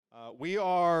We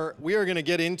are going to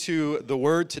get into the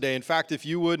Word today. In fact, if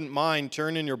you wouldn't mind,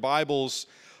 turn in your Bibles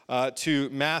to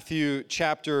Matthew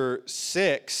chapter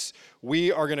 6.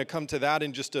 We are going to come to that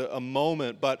in just a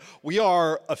moment. But we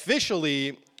are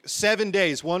officially 7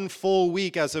 days, one full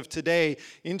week as of today,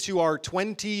 into our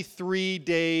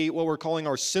 23-day, what we're calling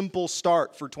our simple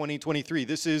start for 2023.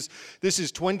 This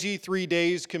is 23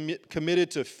 days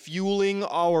committed to fueling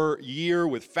our year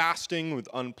with fasting, with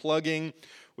unplugging,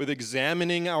 with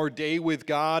examining our day with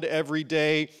God every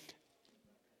day,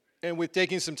 and with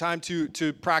taking some time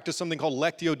to practice something called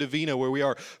Lectio Divina, where we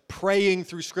are praying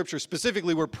through Scripture.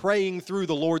 Specifically, we're praying through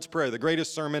the Lord's Prayer, the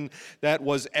greatest sermon that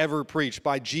was ever preached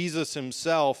by Jesus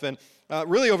himself. And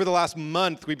really, over the last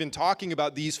month, we've been talking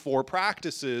about these four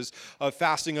practices of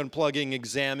fasting, unplugging,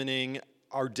 examining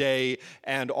our day,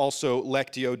 and also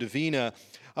Lectio Divina.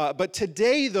 But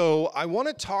today, though, I want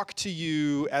to talk to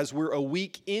you as we're a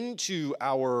week into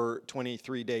our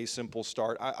 23-day simple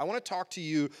start. I want to talk to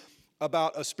you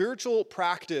about a spiritual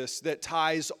practice that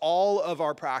ties all of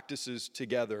our practices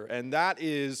together, and that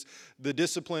is the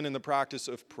discipline and the practice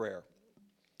of prayer.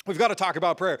 We've got to talk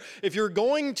about prayer. If you're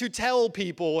going to tell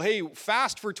people, hey,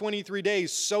 fast for 23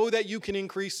 days so that you can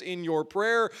increase in your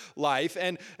prayer life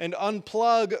and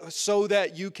unplug so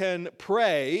that you can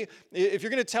pray, if you're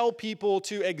going to tell people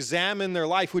to examine their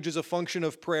life, which is a function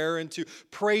of prayer, and to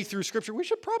pray through Scripture, we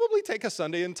should probably take a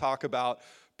Sunday and talk about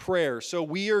prayer. So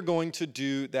we are going to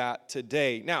do that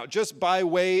today. Now, just by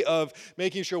way of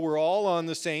making sure we're all on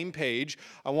the same page,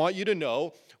 I want you to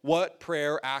know what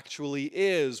prayer actually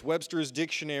is. Webster's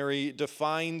Dictionary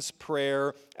defines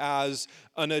prayer as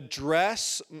an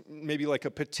address, maybe like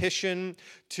a petition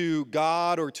to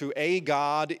God or to a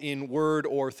God in word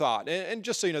or thought. And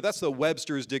just so you know, that's the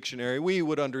Webster's Dictionary. We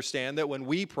would understand that when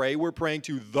we pray, we're praying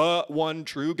to the one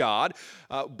true God.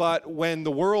 But when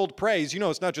the world prays,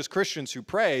 it's not just Christians who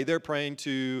pray, they're praying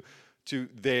to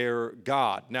their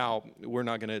God. Now, we're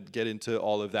not going to get into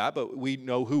all of that, but we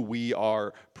know who we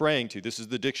are praying to. This is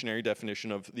the dictionary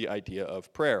definition of the idea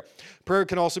of prayer. Prayer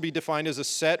can also be defined as a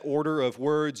set order of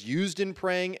words used in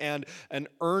praying and an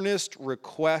earnest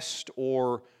request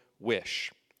or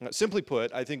wish. Now, simply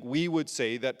put, I think we would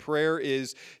say that prayer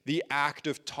is the act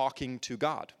of talking to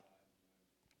God.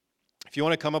 If you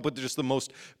want to come up with just the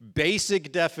most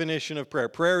basic definition of prayer,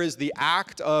 prayer is the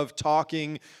act of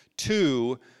talking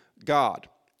to God.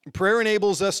 Prayer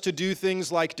enables us to do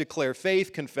things like declare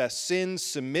faith, confess sins,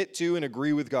 submit to and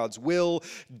agree with God's will,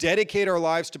 dedicate our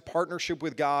lives to partnership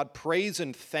with God, praise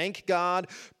and thank God,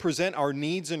 present our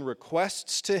needs and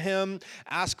requests to Him,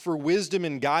 ask for wisdom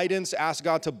and guidance, ask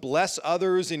God to bless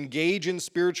others, engage in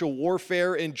spiritual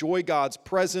warfare, enjoy God's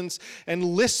presence, and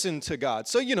listen to God.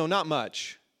 So, not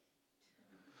much.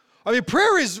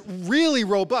 Prayer is really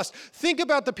robust. Think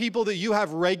about the people that you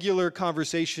have regular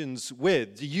conversations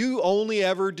with. Do you only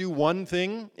ever do one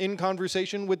thing in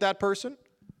conversation with that person?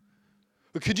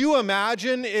 Could you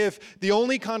imagine if the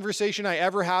only conversation I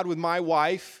ever had with my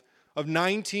wife of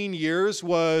 19 years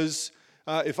was,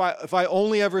 if I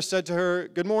only ever said to her,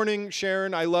 "Good morning,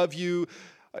 Sharon, I love you.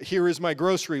 Here is my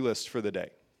grocery list for the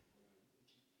day."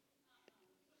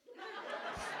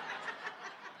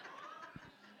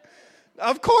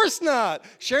 Of course not.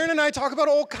 Sharon and I talk about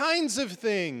all kinds of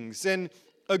things. And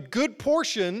a good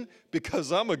portion,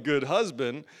 because I'm a good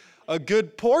husband, a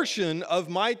good portion of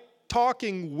my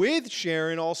talking with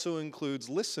Sharon also includes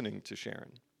listening to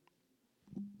Sharon.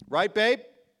 Right, babe?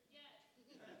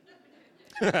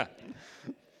 Yes.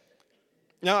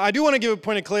 Now, I do want to give a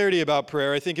point of clarity about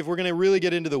prayer. I think if we're going to really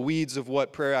get into the weeds of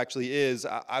what prayer actually is,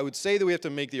 I would say that we have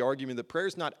to make the argument that prayer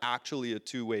is not actually a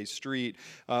two-way street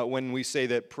when we say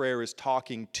that prayer is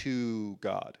talking to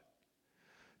God.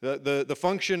 The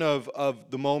function of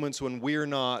the moments when we're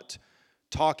not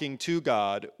talking to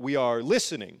God, we are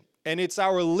listening. And it's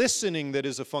our listening that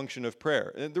is a function of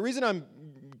prayer. And the reason I'm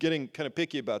getting kind of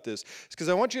picky about this is because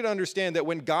I want you to understand that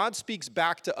when God speaks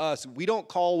back to us, we don't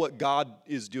call what God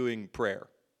is doing prayer.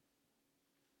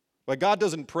 Like, God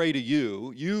doesn't pray to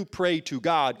you. You pray to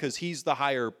God because He's the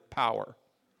higher power.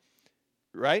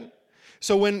 Right?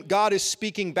 So when God is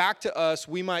speaking back to us,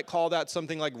 we might call that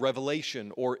something like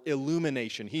revelation or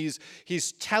illumination. He's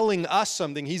telling us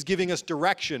something. He's giving us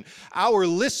direction. Our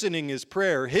listening is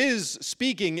prayer. His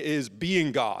speaking is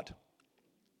being God.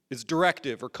 It's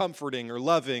directive or comforting or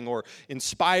loving or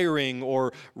inspiring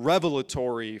or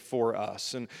revelatory for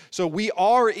us. And so we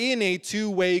are in a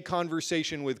two-way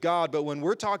conversation with God, but when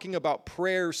we're talking about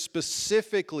prayer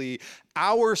specifically,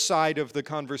 our side of the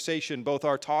conversation, both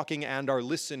our talking and our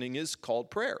listening, is called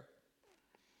prayer.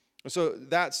 So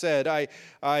that said, I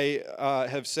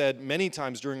have said many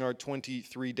times during our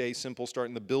 23-day Simple Start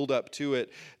and the build-up to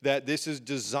it that this is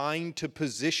designed to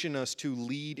position us to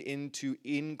lead into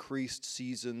increased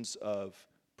seasons of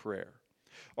prayer.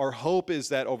 Our hope is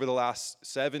that over the last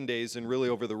 7 days and really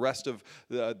over the rest of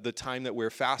the time that we're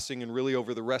fasting and really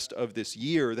over the rest of this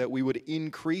year, that we would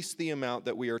increase the amount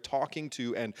that we are talking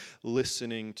to and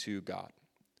listening to God.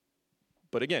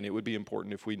 But again, it would be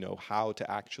important if we know how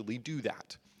to actually do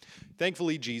that.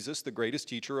 Thankfully, Jesus, the greatest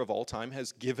teacher of all time,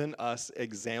 has given us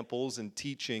examples and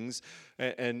teachings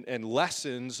and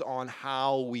lessons on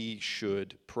how we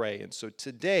should pray. And so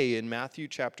today in Matthew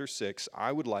chapter 6,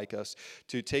 I would like us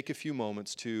to take a few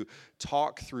moments to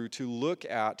talk through, to look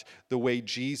at the way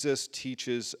Jesus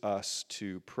teaches us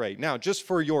to pray. Now, just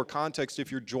for your context,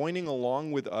 if you're joining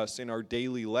along with us in our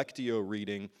daily Lectio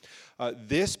reading,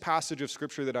 this passage of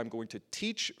Scripture that I'm going to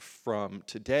teach from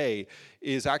today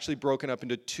is actually broken up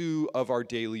into two of our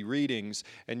daily readings,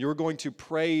 and you're going to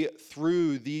pray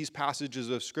through these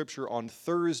passages of Scripture on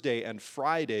Thursday and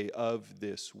Friday of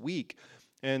this week.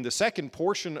 And the second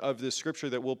portion of this Scripture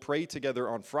that we'll pray together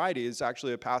on Friday is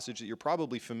actually a passage that you're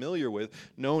probably familiar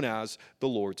with, known as the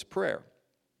Lord's Prayer.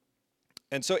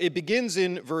 And so it begins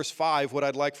in verse 5, what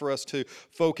I'd like for us to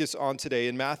focus on today.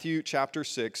 In Matthew chapter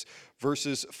 6,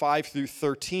 verses 5 through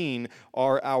 13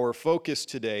 are our focus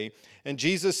today. And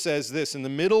Jesus says this, in the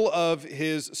middle of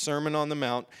his Sermon on the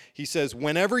Mount, he says,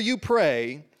 "Whenever you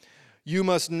pray, you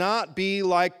must not be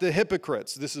like the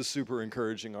hypocrites." This is super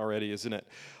encouraging already, isn't it?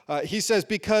 He says,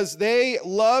 "Because they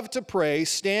love to pray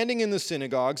standing in the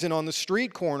synagogues and on the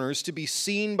street corners to be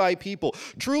seen by people.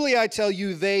 Truly, I tell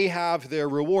you, they have their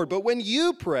reward. But when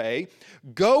you pray,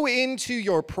 go into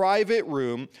your private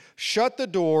room, shut the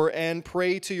door, and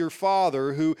pray to your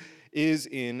Father who is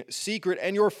in secret.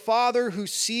 And your Father who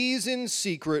sees in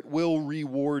secret will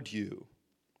reward you.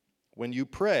 When you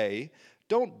pray,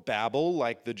 don't babble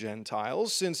like the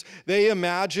Gentiles, since they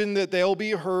imagine that they'll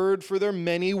be heard for their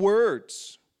many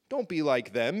words. Don't be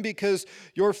like them, because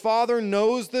your Father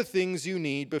knows the things you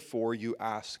need before you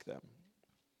ask them."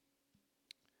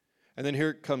 And then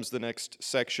here comes the next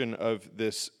section of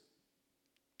this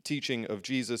teaching of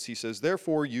Jesus. He says,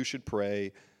 "Therefore you should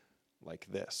pray like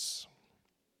this.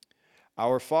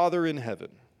 Our Father in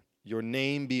heaven, your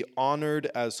name be honored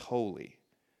as holy.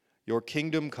 Your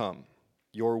kingdom come.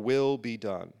 Your will be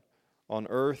done, on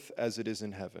earth as it is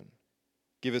in heaven.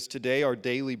 Give us today our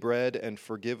daily bread, and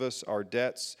forgive us our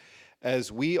debts,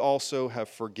 as we also have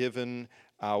forgiven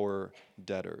our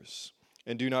debtors.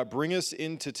 And do not bring us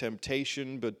into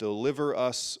temptation, but deliver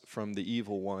us from the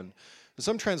evil one."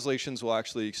 Some translations will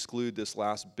actually exclude this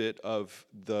last bit of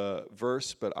the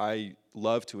verse, but I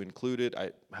love to include it.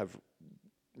 I have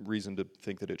reason to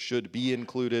think that it should be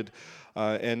included.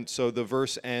 And so the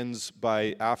verse ends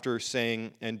by, after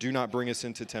saying, "And do not bring us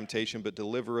into temptation, but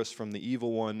deliver us from the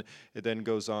evil one," it then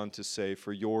goes on to say,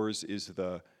 "For yours is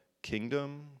the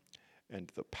kingdom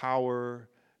and the power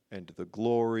and the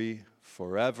glory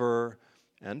forever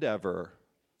and ever.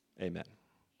 Amen."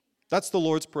 That's the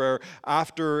Lord's Prayer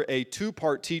after a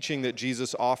two-part teaching that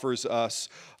Jesus offers us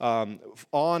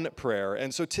on prayer.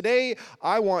 And so today,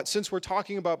 since we're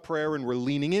talking about prayer and we're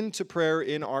leaning into prayer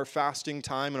in our fasting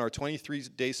time and our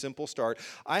 23-day Simple Start,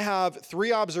 I have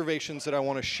 3 observations that I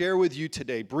want to share with you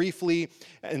today briefly.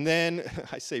 And then,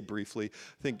 I say briefly,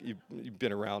 I think you've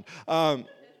been around. I'll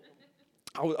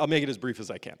make it as brief as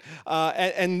I can.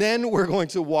 And then we're going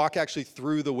to walk actually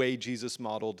through the way Jesus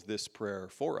modeled this prayer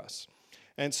for us.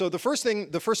 And so the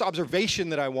first observation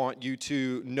that I want you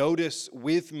to notice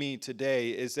with me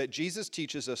today is that Jesus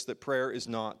teaches us that prayer is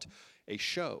not a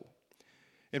show.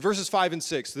 In verses 5 and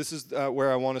 6, this is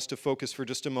where I want us to focus for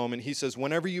just a moment. He says,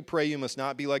 "Whenever you pray, you must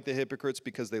not be like the hypocrites,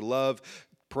 because they love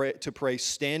to pray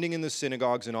standing in the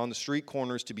synagogues and on the street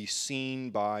corners to be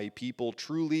seen by people.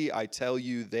 Truly, I tell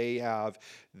you, they have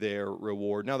their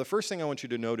reward." Now, the first thing I want you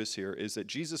to notice here is that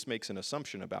Jesus makes an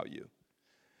assumption about you.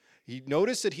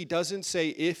 Notice that he doesn't say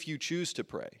if you choose to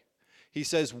pray. He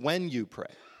says when you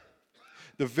pray.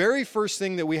 The very first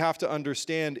thing that we have to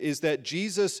understand is that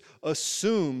Jesus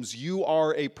assumes you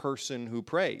are a person who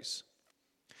prays.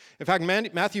 In fact,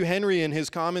 Matthew Henry, in his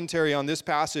commentary on this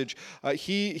passage,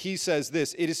 he says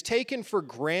this: "It is taken for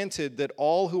granted that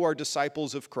all who are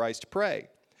disciples of Christ pray.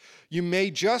 You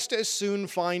may just as soon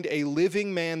find a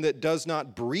living man that does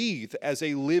not breathe as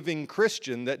a living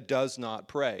Christian that does not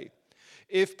pray.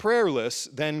 If prayerless,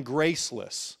 then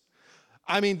graceless."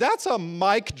 I mean, that's a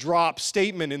mic drop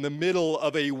statement in the middle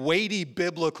of a weighty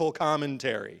biblical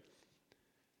commentary.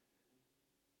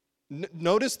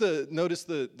 Notice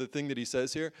the thing that he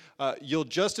says here. You'll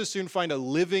just as soon find a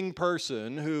living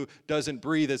person who doesn't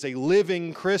breathe as a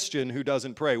living Christian who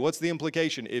doesn't pray. What's the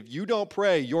implication? If you don't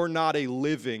pray, you're not a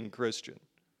living Christian.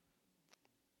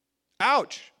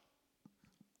 Ouch.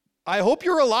 I hope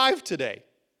you're alive today.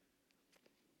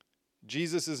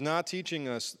 Jesus is not teaching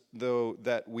us, though,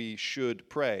 that we should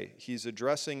pray. He's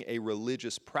addressing a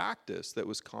religious practice that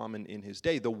was common in his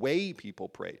day, the way people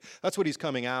prayed. That's what he's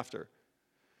coming after.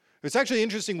 It's actually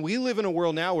interesting. We live in a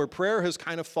world now where prayer has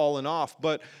kind of fallen off.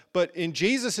 But in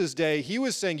Jesus' day, he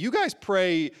was saying, you guys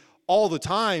pray all the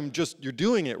time, just you're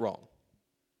doing it wrong.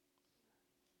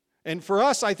 And for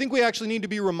us, I think we actually need to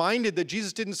be reminded that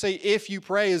Jesus didn't say if you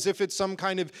pray as if it's some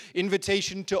kind of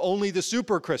invitation to only the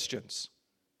super Christians.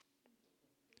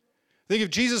 I think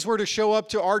if Jesus were to show up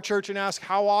to our church and ask,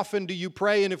 how often do you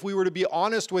pray? And if we were to be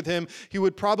honest with him, he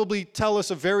would probably tell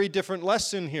us a very different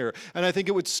lesson here. And I think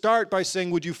it would start by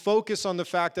saying, would you focus on the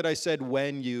fact that I said,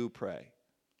 when you pray?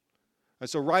 And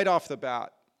so right off the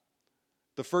bat,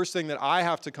 the first thing that I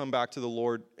have to come back to the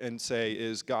Lord and say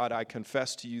is, God, I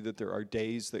confess to you that there are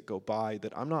days that go by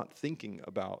that I'm not thinking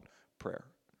about prayer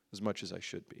as much as I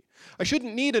should be. I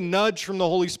shouldn't need a nudge from the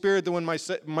Holy Spirit that when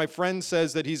my friend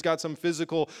says that he's got some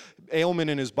physical ailment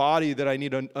in his body that I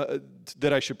need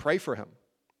that I should pray for him.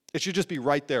 It should just be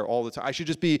right there all the time. I should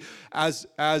just be, as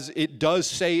it does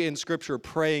say in Scripture,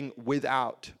 praying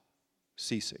without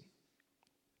ceasing.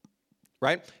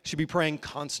 Right? Should be praying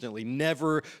constantly,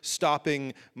 never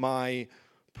stopping my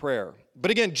prayer.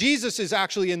 But again, Jesus is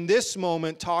actually in this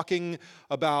moment talking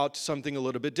about something a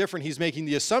little bit different. He's making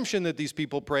the assumption that these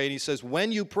people pray, and he says,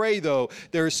 when you pray, though,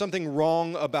 there is something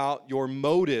wrong about your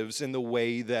motives in the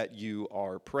way that you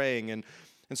are praying. And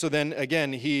so then,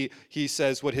 again, he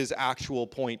says what his actual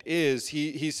point is.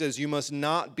 He says, you must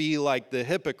not be like the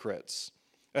hypocrites.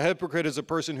 A hypocrite is a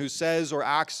person who says or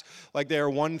acts like they are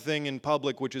one thing in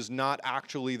public, which is not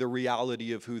actually the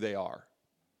reality of who they are.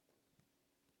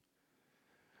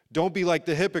 Don't be like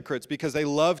the hypocrites, because they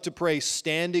love to pray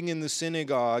standing in the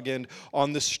synagogue and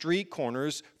on the street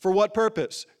corners. For what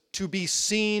purpose? To be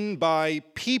seen by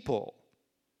people.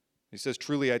 He says,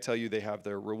 truly I tell you, they have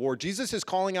their reward. Jesus is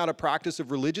calling out a practice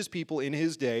of religious people in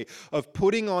his day of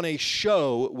putting on a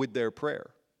show with their prayer.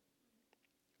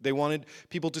 They wanted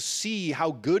people to see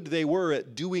how good they were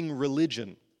at doing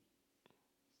religion,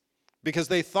 because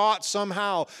they thought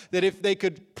somehow that if they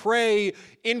could pray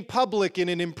in public in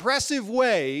an impressive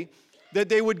way, that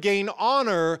they would gain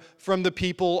honor from the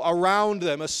people around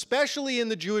them. Especially in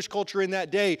the Jewish culture in that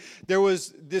day, there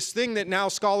was this thing that now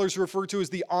scholars refer to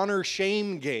as the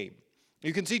honor-shame game.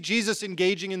 You can see Jesus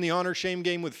engaging in the honor-shame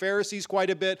game with Pharisees quite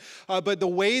a bit, but the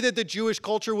way that the Jewish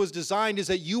culture was designed is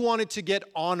that you wanted to get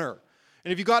honor.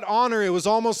 And if you got honor, it was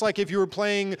almost like if you were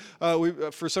playing,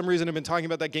 for some reason I've been talking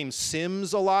about that game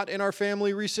Sims a lot in our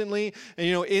family recently.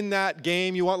 And in that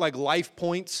game, you want like life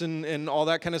points and all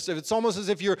that kind of stuff. It's almost as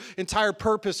if your entire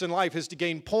purpose in life is to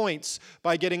gain points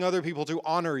by getting other people to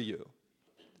honor you.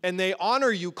 And they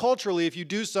honor you culturally if you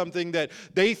do something that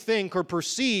they think or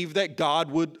perceive that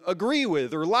God would agree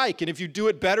with or like. And if you do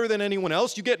it better than anyone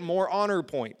else, you get more honor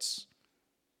points.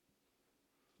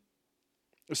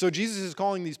 So Jesus is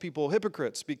calling these people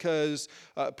hypocrites because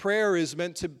prayer is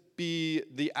meant to be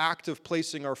the act of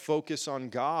placing our focus on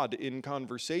God in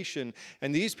conversation.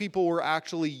 And these people were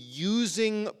actually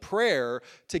using prayer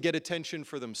to get attention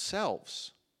for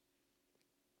themselves,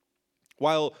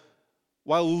 while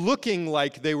looking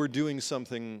like they were doing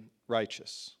something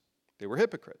righteous. They were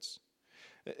hypocrites.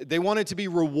 They wanted to be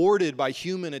rewarded by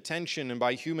human attention and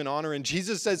by human honor. And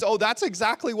Jesus says, oh, that's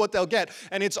exactly what they'll get.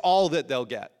 And it's all that they'll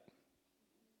get.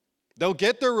 They'll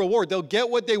get their reward. They'll get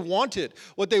what they wanted.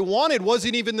 What they wanted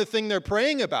wasn't even the thing they're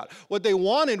praying about. What they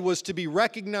wanted was to be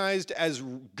recognized as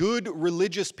good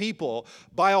religious people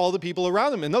by all the people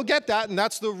around them. And they'll get that, and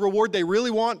that's the reward they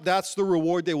really want. That's the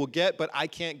reward they will get, but I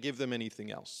can't give them anything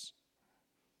else.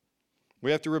 We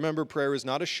have to remember prayer is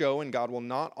not a show, and God will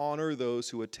not honor those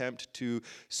who attempt to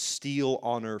steal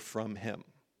honor from him.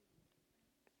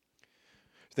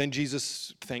 Then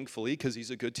Jesus, thankfully, because he's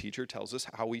a good teacher, tells us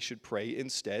how we should pray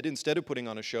instead. Instead of putting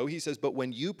on a show, he says, but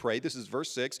when you pray, this is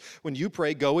verse 6, when you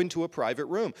pray, go into a private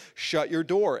room, shut your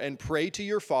door, and pray to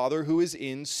your Father who is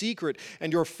in secret.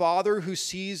 And your Father who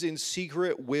sees in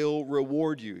secret will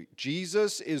reward you.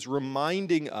 Jesus is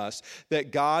reminding us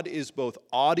that God is both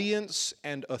audience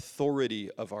and authority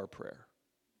of our prayer.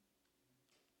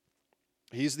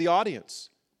 He's the audience.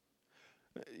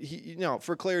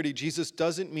 For clarity, Jesus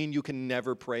doesn't mean you can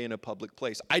never pray in a public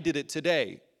place. I did it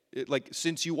today.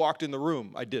 Since you walked in the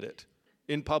room, I did it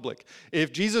in public.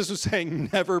 If Jesus was saying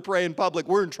never pray in public,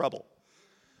 we're in trouble.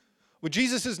 Well,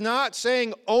 Jesus is not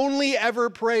saying only ever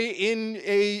pray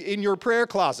in your prayer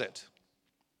closet.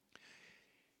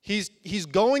 He's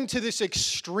going to this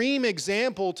extreme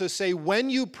example to say, when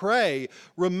you pray,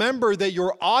 remember that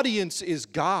your audience is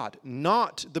God,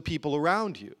 not the people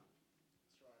around you.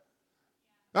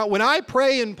 Now, when I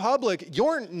pray in public,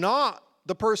 you're not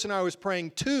the person I was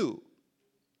praying to.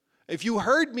 If you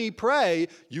heard me pray,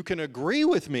 you can agree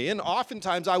with me, and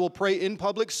oftentimes I will pray in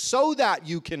public so that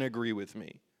you can agree with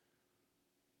me.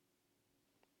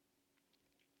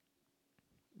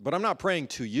 But I'm not praying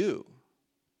to you.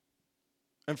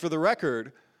 And for the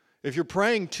record, if you're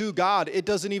praying to God, it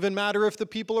doesn't even matter if the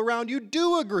people around you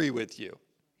do agree with you.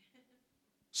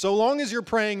 So long as you're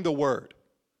praying the word.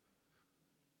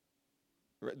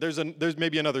 There's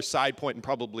maybe another side point and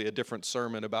probably a different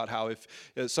sermon about how if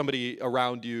somebody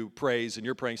around you prays and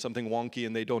you're praying something wonky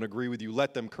and they don't agree with you,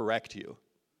 let them correct you.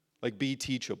 Like, be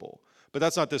teachable. But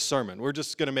that's not this sermon. We're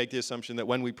just going to make the assumption that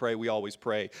when we pray, we always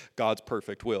pray God's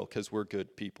perfect will because we're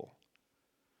good people.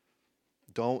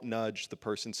 Don't nudge the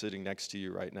person sitting next to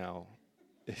you right now.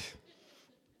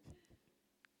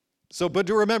 But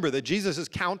to remember that Jesus is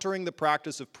countering the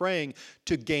practice of praying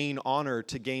to gain honor,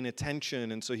 to gain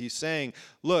attention. And so he's saying,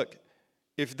 look,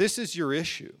 if this is your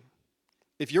issue,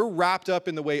 if you're wrapped up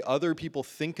in the way other people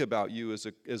think about you as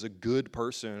a good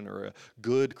person or a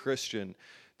good Christian,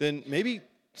 then maybe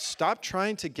stop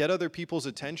trying to get other people's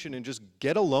attention and just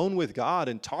get alone with God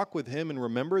and talk with him, and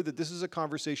remember that this is a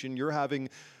conversation you're having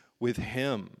with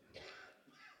him.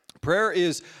 Prayer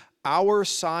is our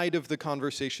side of the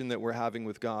conversation that we're having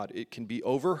with God. It can be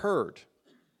overheard,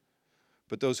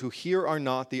 but those who hear are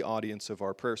not the audience of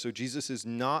our prayer. So Jesus is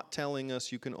not telling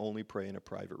us you can only pray in a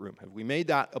private room. Have we made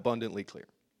that abundantly clear?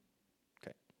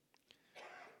 Okay.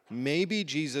 Maybe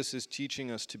Jesus is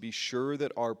teaching us to be sure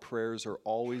that our prayers are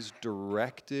always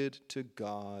directed to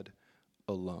God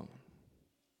alone,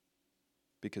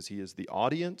 because he is the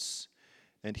audience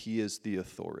and he is the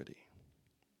authority.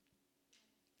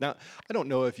 Now, I don't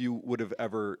know if you would have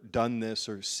ever done this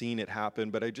or seen it happen,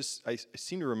 but I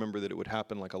seem to remember that it would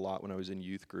happen like a lot when I was in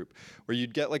youth group, where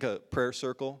you'd get like a prayer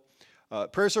circle.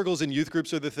 Prayer circles in youth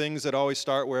groups are the things that always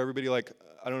start where everybody, like,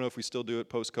 I don't know if we still do it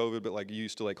post-COVID, but like you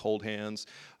used to like hold hands.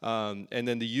 And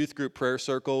then the youth group prayer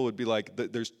circle would be like,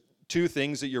 there's two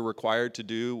things that you're required to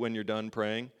do when you're done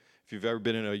praying. If you've ever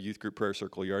been in a youth group prayer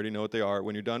circle, you already know what they are.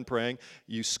 When you're done praying,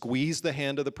 you squeeze the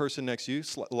hand of the person next to you,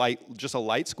 just a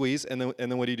light squeeze, and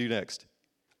then what do you do next?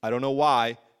 I don't know why.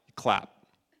 You clap.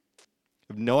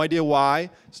 I have no idea why.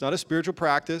 It's not a spiritual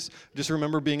practice. Just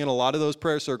remember being in a lot of those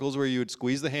prayer circles where you would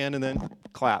squeeze the hand and then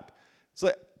clap. It's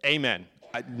like, amen.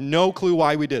 No clue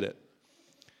why we did it.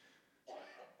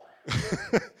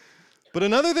 But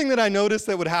another thing that I noticed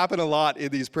that would happen a lot in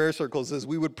these prayer circles is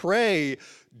we would pray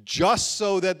just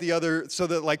so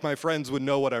that like my friends would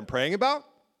know what I'm praying about.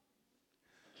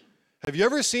 Have you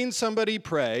ever seen somebody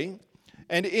pray,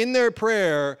 and in their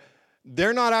prayer,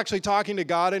 they're not actually talking to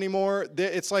God anymore?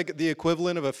 It's like the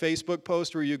equivalent of a Facebook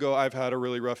post where you go, I've had a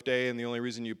really rough day, and the only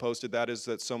reason you posted that is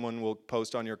that someone will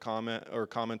post on your comment or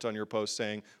comment on your post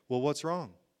saying, well, what's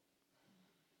wrong?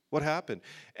 What happened?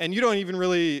 And you don't even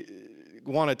really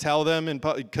want to tell them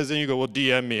because then you go, well,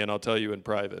 DM me and I'll tell you in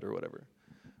private or whatever,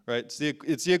 right?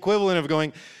 It's the equivalent of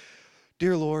going,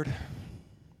 dear Lord,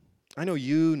 I know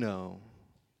you know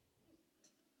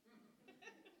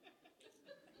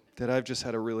that I've just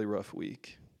had a really rough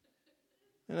week,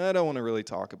 and I don't want to really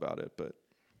talk about it, but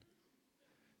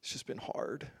it's just been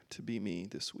hard to be me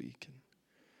this week, and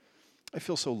I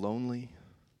feel so lonely.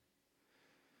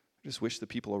 I just wish the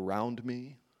people around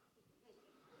me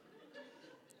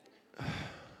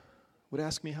would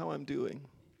ask me how I'm doing.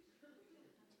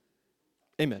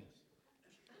 Amen.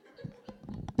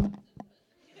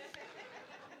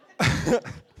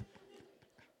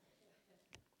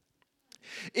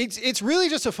 It's really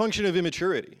just a function of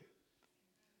immaturity.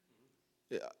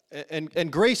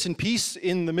 And grace and peace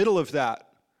in the middle of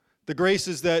that. The grace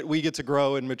is that we get to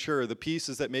grow and mature. The peace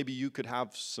is that maybe you could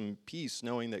have some peace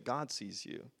knowing that God sees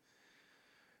you,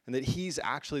 and that he's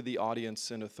actually the audience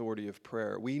and authority of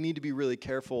prayer. We need to be really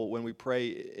careful when we pray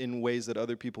in ways that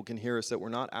other people can hear us, that we're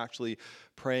not actually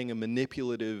praying a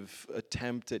manipulative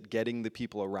attempt at getting the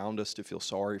people around us to feel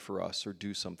sorry for us or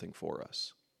do something for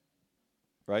us.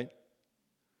 Right?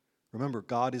 Remember,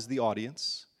 God is the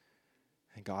audience,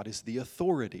 and God is the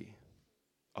authority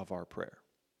of our prayer.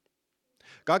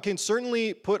 God can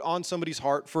certainly put on somebody's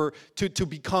heart to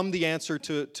become the answer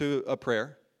to a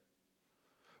prayer.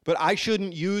 But I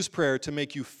shouldn't use prayer to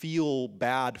make you feel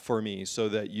bad for me so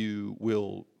that you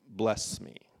will bless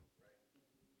me.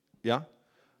 Yeah?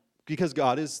 Because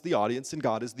God is the audience and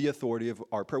God is the authority of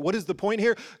our prayer. What is the point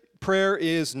here? Prayer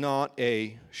is not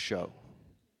a show.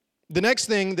 The next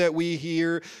thing that we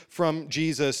hear from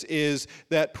Jesus is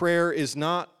that prayer is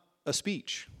not a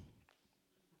speech.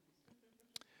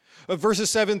 Verses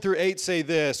 7 through 8 say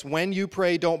this: when you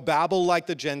pray, don't babble like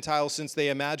the Gentiles, since they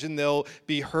imagine they'll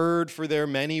be heard for their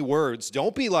many words.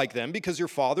 Don't be like them, because your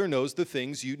Father knows the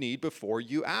things you need before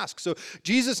you ask. So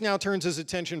Jesus now turns his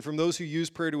attention from those who use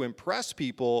prayer to impress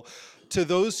people to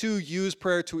those who use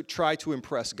prayer to try to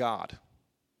impress God.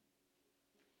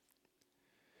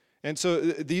 And so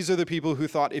these are the people who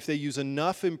thought if they use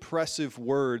enough impressive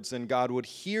words, then God would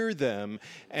hear them,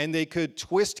 and they could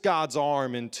twist God's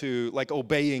arm into like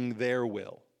obeying their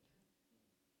will,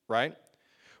 right?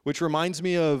 Which reminds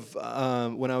me of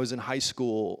when I was in high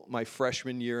school, my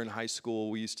freshman year in high school,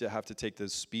 we used to have to take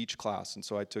this speech class, and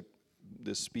so I took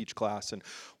this speech class, and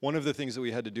one of the things that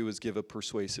we had to do was give a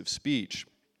persuasive speech.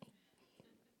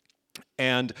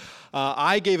 And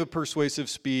I gave a persuasive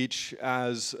speech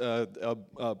as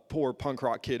a poor punk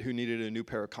rock kid who needed a new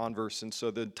pair of Converse. And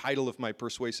so the title of my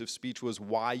persuasive speech was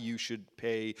Why You Should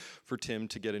Pay for Tim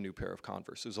to Get a New Pair of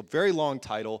Converse. It was a very long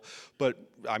title, but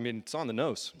I mean, it's on the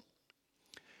nose.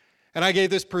 And I gave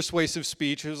this persuasive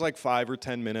speech. It was like 5 or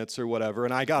 10 minutes or whatever,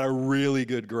 and I got a really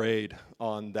good grade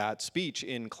on that speech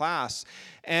in class.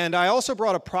 And I also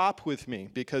brought a prop with me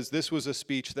because this was a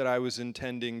speech that I was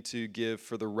intending to give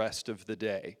for the rest of the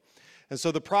day. And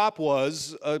so the prop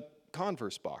was a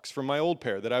Converse box from my old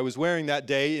pair that I was wearing that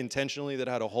day intentionally, that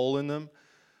had a hole in them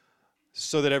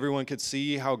so that everyone could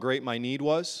see how great my need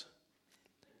was.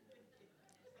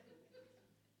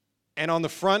 And on the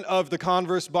front of the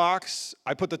Converse box,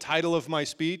 I put the title of my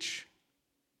speech: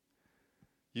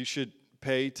 You Should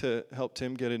Pay to Help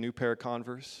Tim Get a New Pair of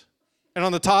Converse. And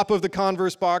on the top of the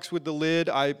Converse box with the lid,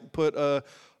 I put a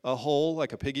hole,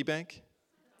 like a piggy bank.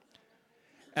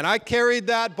 And I carried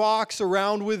that box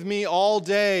around with me all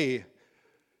day,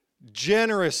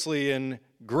 generously and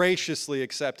graciously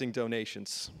accepting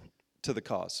donations to the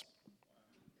cause.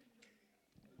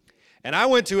 And I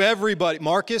went to everybody.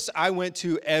 Marcus, I went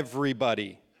to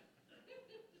everybody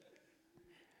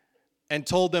and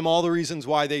told them all the reasons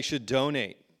why they should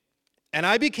donate. And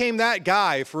I became that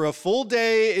guy for a full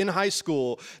day in high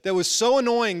school that was so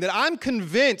annoying that I'm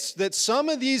convinced that some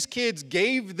of these kids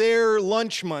gave their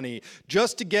lunch money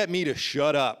just to get me to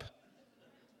shut up.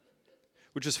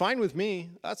 Which is fine with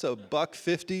me. That's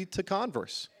 $1.50 to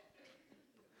Converse.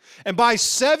 And by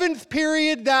 7th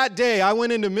period that day, I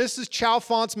went into Mrs.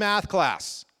 Chalfont's math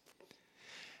class.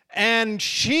 And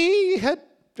she had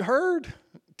heard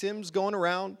Tim's going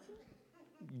around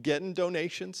getting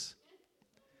donations.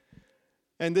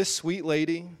 And this sweet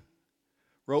lady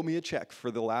wrote me a check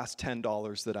for the last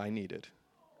 $10 that I needed.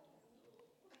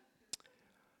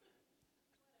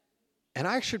 And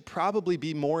I should probably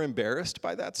be more embarrassed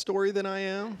by that story than I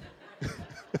am.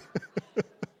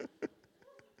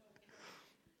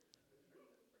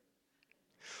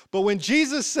 But when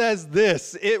Jesus says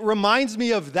this, it reminds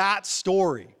me of that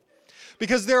story.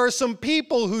 Because there are some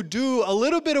people who do a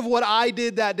little bit of what I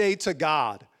did that day to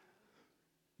God.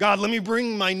 God, let me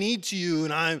bring my need to you,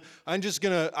 and I'm just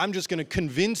gonna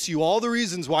convince you all the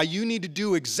reasons why you need to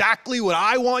do exactly what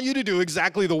I want you to do,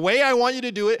 exactly the way I want you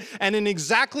to do it, and in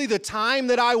exactly the time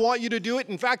that I want you to do it.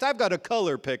 In fact, I've got a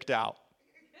color picked out.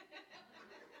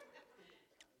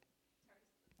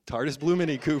 TARDIS Blue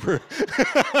Mini Cooper.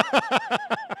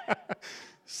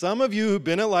 Some of you who've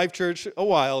been at Life Church a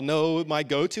while know my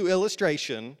go-to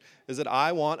illustration is that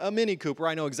I want a Mini Cooper.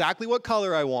 I know exactly what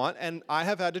color I want, and I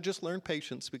have had to just learn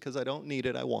patience because I don't need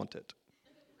it, I want it.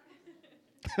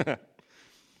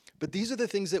 But these are the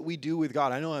things that we do with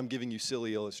God. I know I'm giving you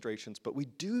silly illustrations, but we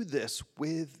do this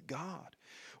with God.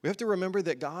 We have to remember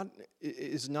that God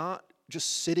is not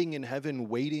just sitting in heaven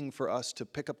waiting for us to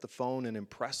pick up the phone and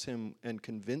impress him and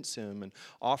convince him and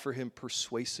offer him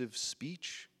persuasive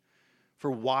speech for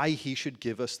why he should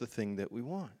give us the thing that we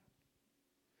want.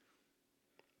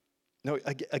 Now,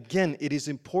 again, it is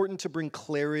important to bring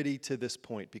clarity to this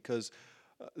point because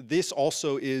this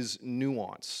also is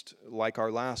nuanced, like our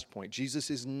last point.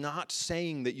 Jesus is not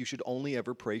saying that you should only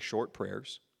ever pray short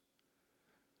prayers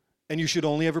and you should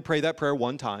only ever pray that prayer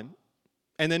one time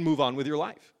and then move on with your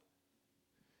life.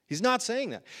 He's not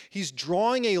saying that. He's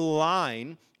drawing a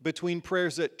line between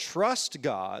prayers that trust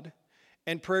God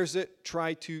and prayers that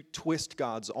try to twist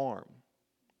God's arm.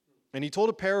 And he told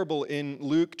a parable in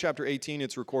Luke chapter 18.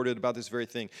 It's recorded about this very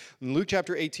thing. In Luke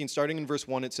chapter 18, starting in verse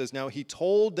 1, it says, "Now he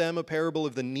told them a parable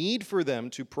of the need for them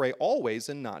to pray always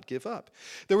and not give up.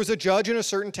 There was a judge in a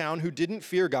certain town who didn't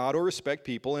fear God or respect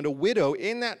people, and a widow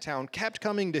in that town kept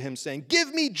coming to him saying,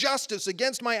 'Give me justice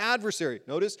against my adversary.'"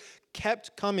 Notice,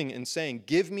 kept coming and saying,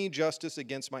 "Give me justice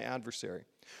against my adversary."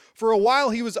 For a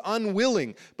while he was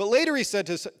unwilling, but later he said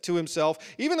to himself,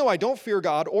 "Even though I don't fear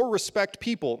God or respect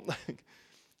people,"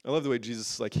 I love the way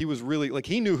Jesus, he was really,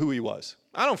 he knew who he was.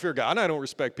 "I don't fear God, and I don't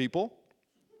respect people.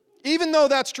 Even though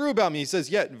that's true about me," he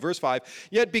says, "yet," verse 5,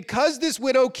 "yet because this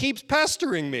widow keeps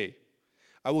pestering me,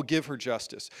 I will give her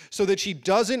justice, so that she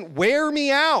doesn't wear me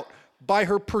out by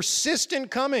her persistent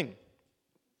coming."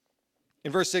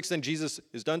 In verse 6, then Jesus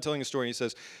is done telling a story, and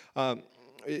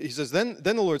he says, then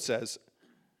the Lord says,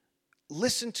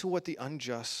 "Listen to what the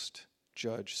unjust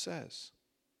judge says.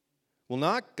 Will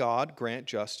not God grant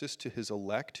justice to his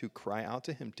elect who cry out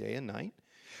to him day and night?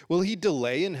 Will he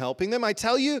delay in helping them? I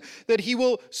tell you that he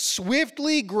will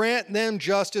swiftly grant them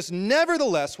justice.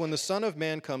 Nevertheless, when the Son of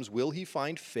Man comes, will he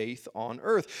find faith on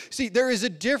earth?" See, there is a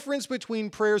difference between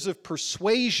prayers of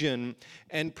persuasion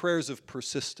and prayers of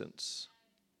persistence.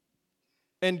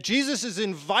 And Jesus is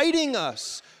inviting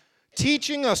us,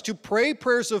 teaching us to pray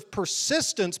prayers of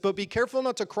persistence, but be careful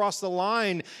not to cross the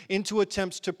line into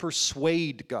attempts to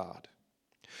persuade God.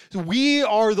 We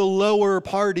are the lower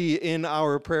party in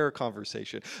our prayer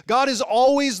conversation. God is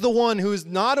always the one who is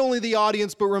not only the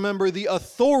audience, but remember, the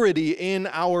authority in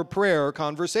our prayer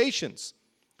conversations.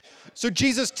 So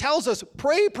Jesus tells us,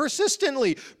 pray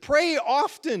persistently, pray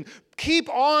often, keep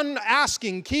on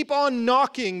asking, keep on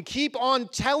knocking, keep on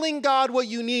telling God what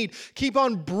you need, keep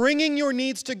on bringing your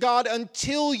needs to God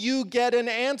until you get an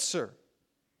answer.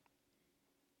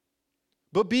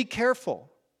 But be careful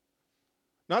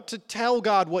not to tell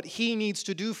God what he needs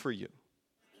to do for you.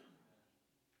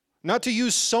 Not to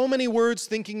use so many words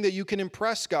thinking that you can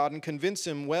impress God and convince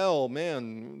him, "Well,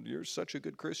 man, you're such a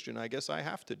good Christian, I guess I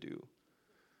have to do."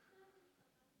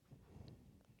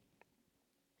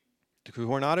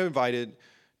 We're not invited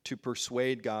to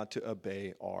persuade God to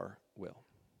obey our will.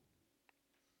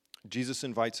 Jesus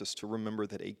invites us to remember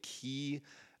that a key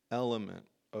element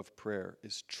of prayer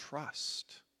is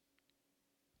trust.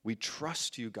 We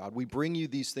trust you, God. We bring you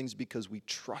these things because we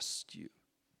trust you.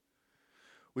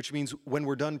 Which means when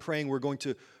we're done praying, we're going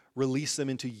to release them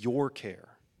into your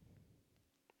care.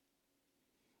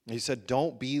 And he said,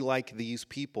 don't be like these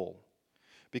people,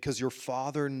 because your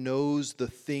Father knows the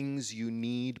things you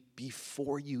need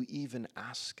before you even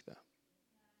ask them.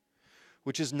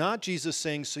 Which is not Jesus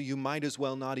saying, so you might as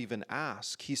well not even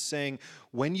ask. He's saying,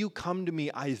 when you come to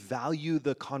me, I value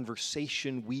the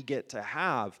conversation we get to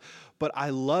have, but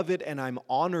I love it and I'm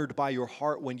honored by your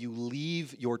heart when you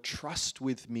leave your trust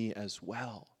with me as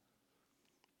well.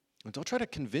 And don't try to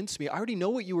convince me. I already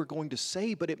know what you were going to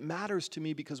say, but it matters to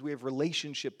me because we have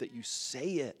relationship that you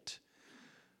say it.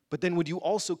 But then would you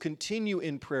also continue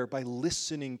in prayer by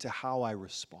listening to how I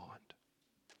respond?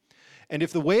 And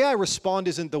if the way I respond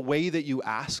isn't the way that you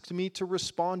asked me to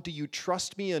respond, do you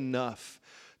trust me enough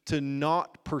to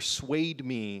not persuade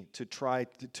me, to try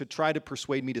to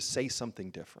persuade me to say something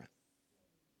different?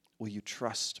 Will you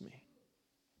trust me?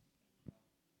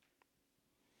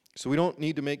 So we don't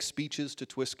need to make speeches to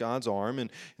twist God's arm, and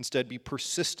instead be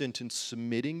persistent in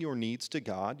submitting your needs to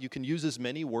God. You can use as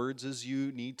many words as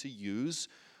you need to use,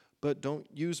 but don't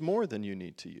use more than you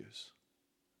need to use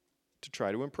to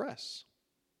try to impress.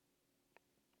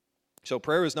 So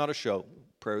prayer is not a show.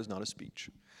 Prayer is not a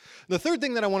speech. The third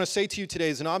thing that I want to say to you today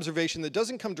is an observation that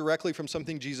doesn't come directly from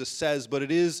something Jesus says, but it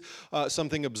is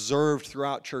something observed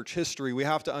throughout church history. We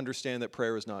have to understand that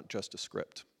prayer is not just a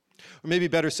script. Or maybe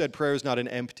better said, prayer is not an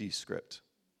empty script.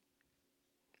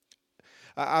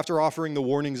 After offering the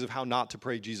warnings of how not to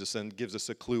pray, Jesus then gives us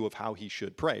a clue of how he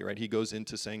should pray, right? He goes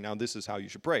into saying, now this is how you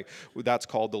should pray. That's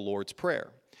called the Lord's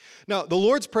Prayer. Now, the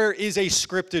Lord's Prayer is a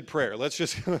scripted prayer. Let's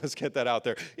get that out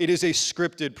there. It is a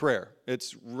scripted prayer.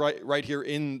 It's right here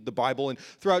in the Bible. And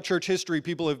throughout church history,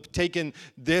 people have taken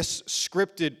this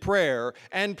scripted prayer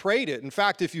and prayed it. In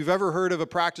fact, if you've ever heard of a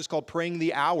practice called praying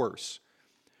the hours,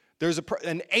 there's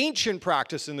an ancient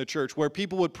practice in the church where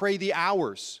people would pray the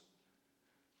hours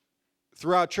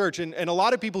throughout church. And a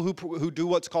lot of people who do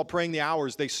what's called praying the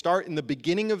hours, they start in the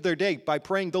beginning of their day by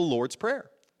praying the Lord's Prayer.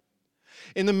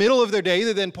 In the middle of their day,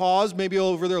 they then pause, maybe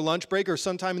over their lunch break, or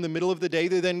sometime in the middle of the day,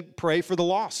 they then pray for the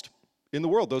lost in the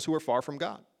world, those who are far from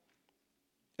God,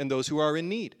 and those who are in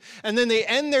need. And then they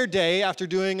end their day after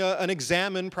doing an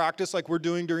examine practice like we're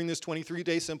doing during this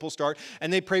 23-day Simple Start,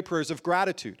 and they pray prayers of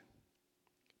gratitude.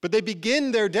 But they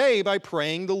begin their day by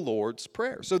praying the Lord's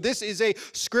Prayer. So this is a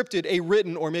scripted, a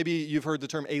written, or maybe you've heard the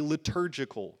term, a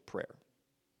liturgical prayer.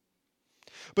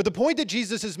 But the point that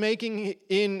Jesus is making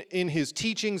in his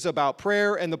teachings about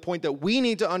prayer, and the point that we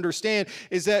need to understand,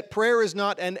 is that prayer is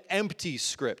not an empty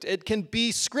script. It can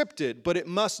be scripted, but it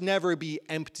must never be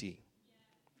empty.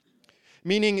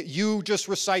 Meaning you just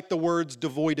recite the words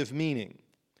devoid of meaning.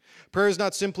 Prayer is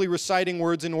not simply reciting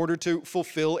words in order to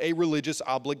fulfill a religious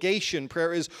obligation.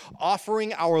 Prayer is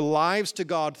offering our lives to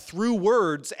God through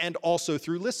words and also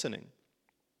through listening.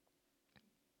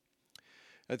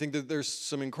 I think that there's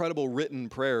some incredible written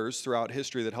prayers throughout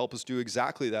history that help us do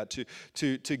exactly that.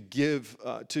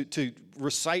 To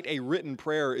recite a written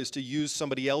prayer is to use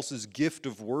somebody else's gift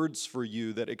of words for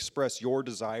you that express your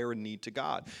desire and need to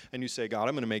God. And you say, God,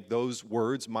 I'm going to make those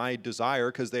words my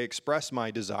desire because they express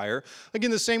my desire. Like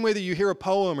in the same way that you hear a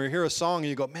poem or hear a song and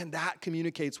you go, man, that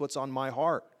communicates what's on my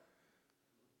heart.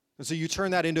 And so you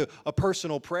turn that into a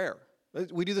personal prayer.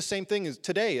 We do the same thing as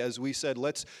today, as we said,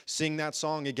 let's sing that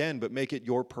song again, but make it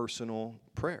your personal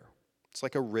prayer. It's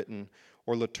like a written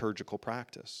or liturgical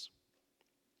practice.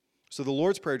 So the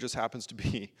Lord's Prayer just happens to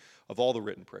be, of all the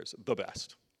written prayers, the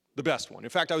best one. In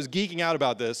fact, I was geeking out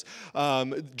about this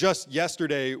just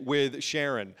yesterday with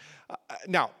Sharon.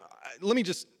 Now, let me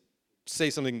just say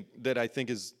something that I think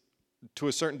is, to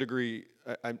a certain degree,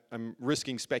 I'm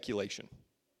risking speculation.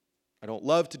 I don't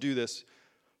love to do this.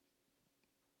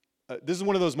 This is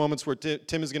one of those moments where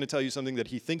Tim is going to tell you something that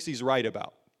he thinks he's right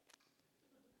about.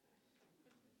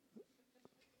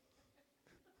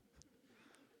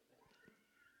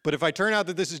 But if it turns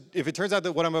out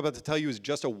that what I'm about to tell you is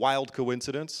just a wild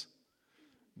coincidence,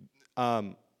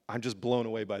 I'm just blown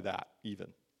away by that even.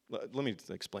 Let me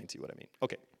explain to you what I mean.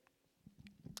 Okay.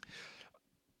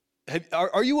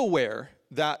 Are you aware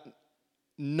that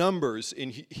numbers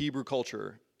in Hebrew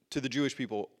culture, to the Jewish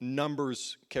people,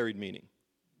 numbers carried meaning?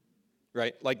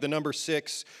 Right? Like the number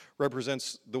 6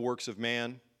 represents the works of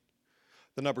man.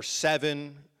 The number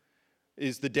 7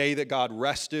 is the day that God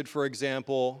rested, for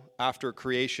example, after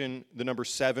creation. The number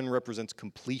 7 represents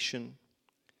completion.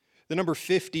 The number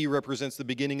 50 represents the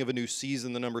beginning of a new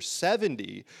season. The number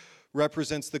 70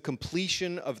 represents the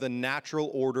completion of the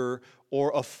natural order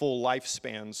or a full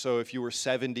lifespan. So if you were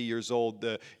 70 years old,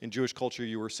 in Jewish culture,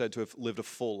 you were said to have lived a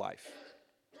full life.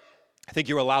 I think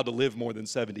you're allowed to live more than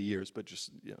 70 years, but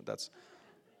just, that's...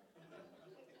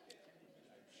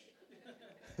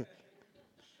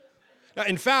 Now,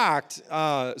 in fact,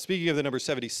 speaking of the number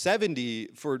 70,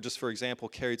 for example,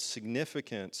 carried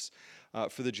significance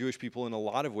for the Jewish people in a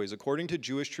lot of ways. According to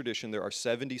Jewish tradition, there are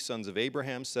 70 sons of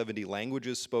Abraham, 70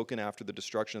 languages spoken after the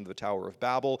destruction of the Tower of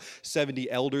Babel. 70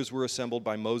 elders were assembled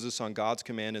by Moses on God's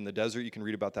command in the desert. You can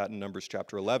read about that in Numbers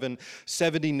chapter 11.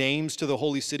 70 names to the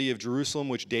holy city of Jerusalem,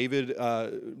 which David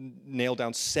nailed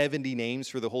down 70 names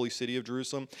for the holy city of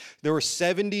Jerusalem. There were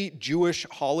 70 Jewish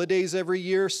holidays every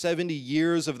year, 70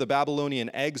 years of the Babylonian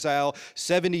exile,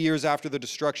 70 years after the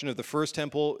destruction of the first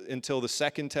temple until the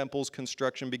second temple's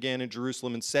construction began in Jerusalem,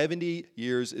 and 70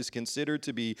 years is considered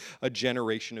to be a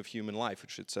generation of human life,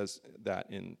 which it says that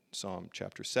in Psalm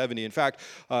chapter 70. In fact,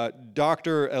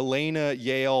 Dr. Elena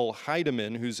Yael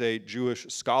Heidemann, who's a Jewish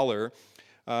scholar,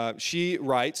 she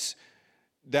writes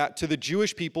that to the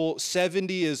Jewish people,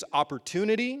 70 is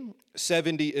opportunity,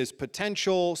 70 is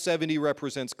potential, 70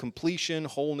 represents completion,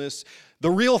 wholeness,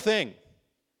 the real thing.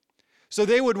 So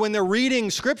they would, when they're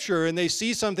reading Scripture and they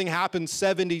see something happen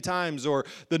 70 times or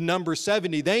the number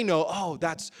 70, they know, oh,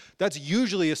 that's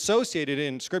usually associated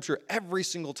in Scripture every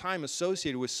single time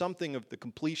associated with something of the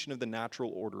completion of the natural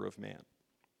order of man.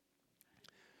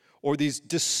 Or these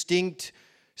distinct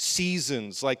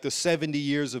seasons, like the 70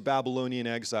 years of Babylonian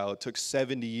exile. It took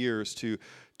 70 years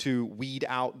to weed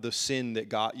out the sin that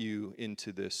got you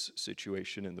into this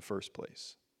situation in the first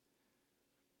place.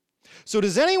 So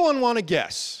does anyone want to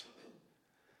guess?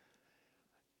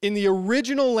 In the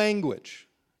original language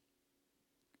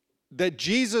that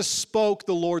Jesus spoke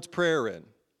the Lord's Prayer in,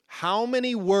 how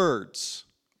many words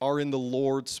are in the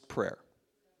Lord's Prayer?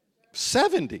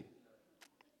 70.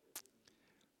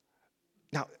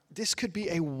 Now, this could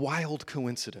be a wild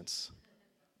coincidence.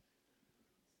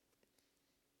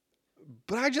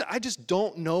 But I just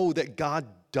don't know that God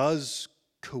does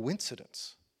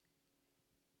coincidence.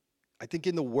 I think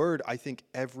in the Word,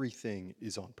 everything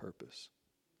is on purpose.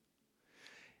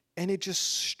 And it just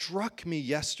struck me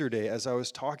yesterday as I was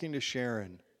talking to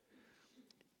Sharon.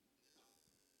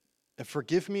 And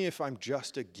forgive me if I'm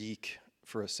just a geek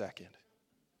for a second.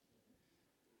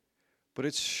 But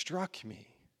it struck me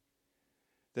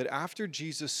that after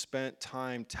Jesus spent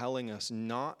time telling us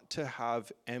not to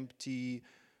have empty,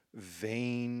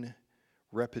 vain,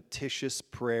 repetitious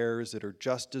prayers that are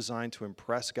just designed to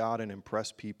impress God and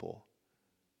impress people,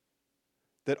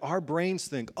 that our brains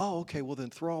think, oh, okay, well then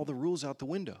throw all the rules out the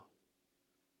window,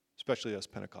 especially us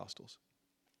Pentecostals.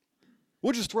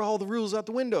 We'll just throw all the rules out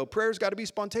the window. Prayer's got to be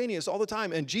spontaneous all the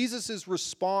time. And Jesus'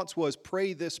 response was,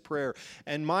 pray this prayer.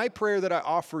 And my prayer that I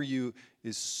offer you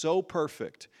is so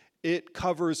perfect. It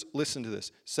covers, listen to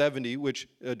this, 70, which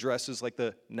addresses like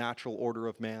the natural order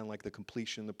of man, like the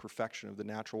completion, the perfection of the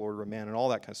natural order of man and all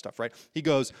that kind of stuff, right? He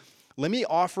goes, let me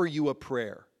offer you a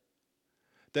prayer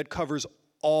that covers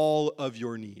all of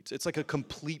your needs. It's like a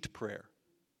complete prayer.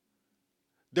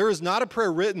 There is not a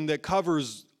prayer written that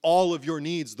covers all of your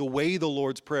needs the way the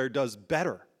Lord's Prayer does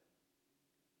better.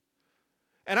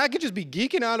 And I could just be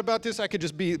geeking out about this. I could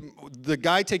just be the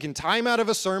guy taking time out of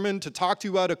a sermon to talk to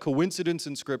you about a coincidence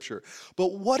in Scripture.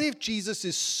 But what if Jesus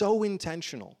is so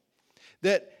intentional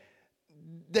that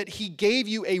he gave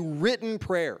you a written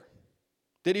prayer,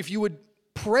 that if you would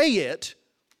pray it,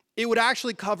 it would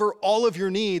actually cover all of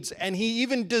your needs, and he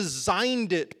even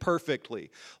designed it perfectly.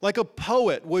 Like a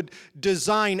poet would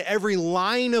design every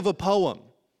line of a poem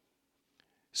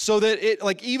so that it,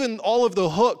 like even all of the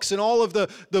hooks and all of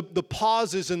the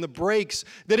pauses and the breaks,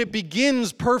 that it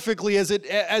begins perfectly as it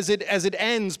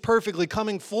ends perfectly,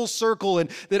 coming full circle, and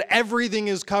that everything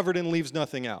is covered and leaves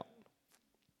nothing out.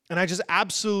 And I just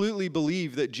absolutely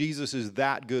believe that Jesus is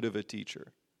that good of a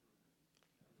teacher.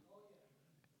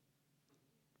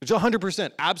 I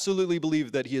 100% absolutely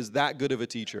believe that he is that good of a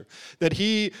teacher, that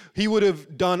he would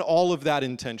have done all of that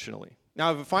intentionally.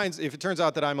 Now, if it turns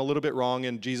out that I'm a little bit wrong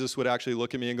and Jesus would actually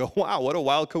look at me and go, wow, what a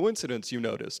wild coincidence you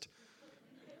noticed.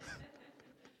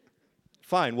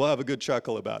 Fine, we'll have a good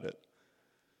chuckle about it.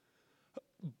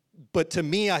 But to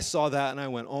me, I saw that and I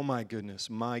went, oh my goodness,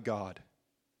 my God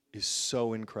is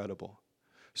so incredible,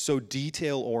 so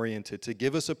detail-oriented to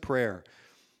give us a prayer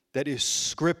that is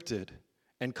scripted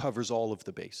and covers all of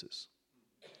the bases.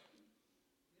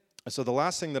 And so the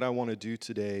last thing that I want to do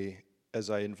today, as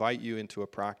I invite you into a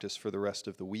practice for the rest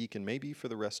of the week, and maybe for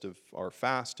the rest of our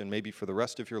fast, and maybe for the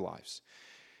rest of your lives,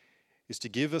 is to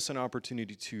give us an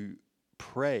opportunity to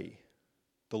pray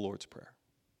the Lord's Prayer.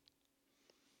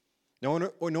 Now,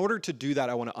 in order to do that,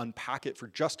 I want to unpack it for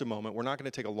just a moment. We're not going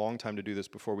to take a long time to do this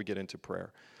before we get into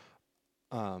prayer.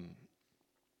 But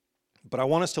I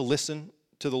want us to listen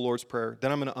to the Lord's Prayer.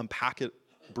 Then I'm going to unpack it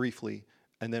briefly,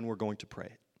 and then we're going to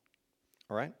pray.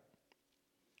 All right?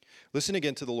 Listen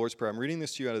again to the Lord's Prayer. I'm reading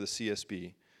this to you out of the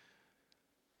CSB.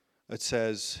 It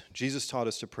says, Jesus taught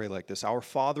us to pray like this: Our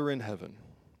Father in heaven,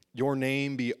 your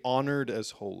name be honored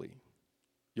as holy.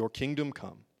 Your kingdom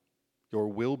come. Your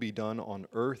will be done on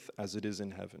earth as it is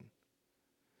in heaven.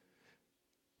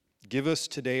 Give us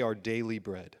today our daily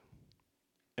bread,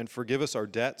 and forgive us our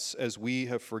debts as we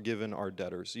have forgiven our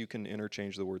debtors. You can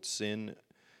interchange the word sin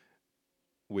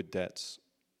with debts.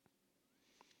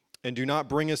 And do not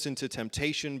bring us into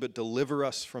temptation, but deliver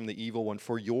us from the evil one.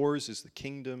 For yours is the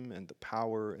kingdom and the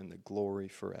power and the glory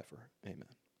forever. Amen.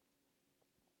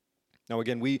 Now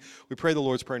again, we pray the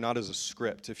Lord's Prayer not as a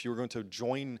script. If you were going to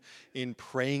join in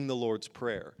praying the Lord's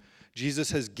Prayer,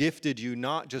 Jesus has gifted you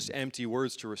not just empty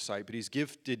words to recite, but he's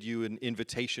gifted you an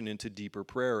invitation into deeper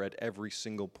prayer at every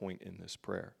single point in this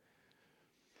prayer.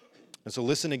 And so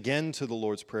listen again to the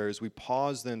Lord's Prayer as we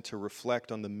pause then to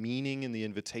reflect on the meaning and the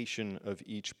invitation of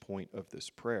each point of this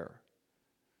prayer.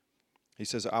 He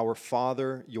says, Our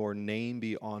Father, your name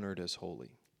be honored as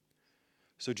holy.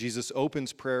 So Jesus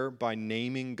opens prayer by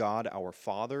naming God our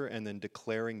Father and then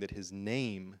declaring that his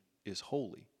name is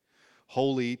holy.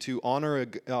 Holy, to honor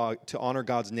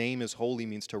God's name as holy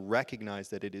means to recognize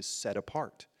that it is set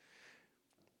apart,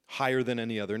 higher than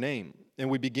any other name. And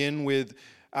we begin with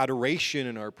adoration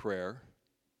in our prayer,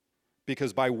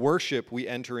 because by worship we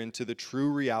enter into the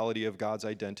true reality of God's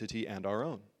identity and our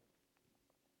own.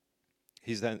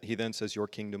 He then says, Your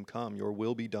kingdom come, your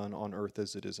will be done on earth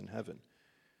as it is in heaven.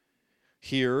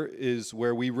 Here is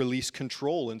where we release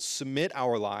control and submit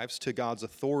our lives to God's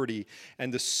authority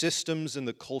and the systems and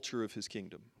the culture of his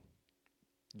kingdom.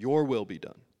 Your will be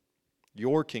done.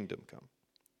 Your kingdom come.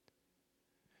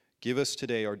 Give us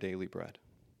today our daily bread.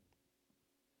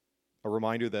 A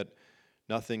reminder that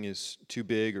nothing is too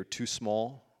big or too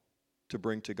small to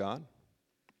bring to God.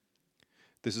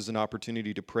 This is an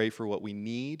opportunity to pray for what we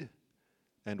need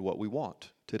and what we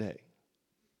want today.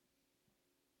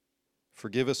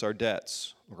 Forgive us our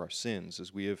debts or our sins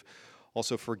as we have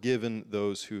also forgiven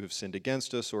those who have sinned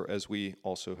against us, or as we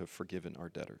also have forgiven our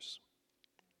debtors.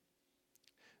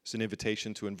 It's an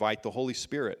invitation to invite the Holy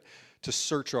Spirit to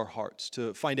search our hearts,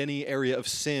 to find any area of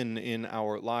sin in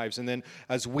our lives. And then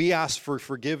as we ask for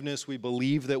forgiveness, we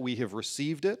believe that we have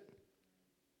received it.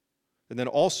 And then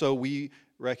also we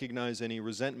recognize any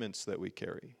resentments that we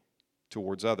carry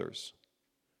towards others.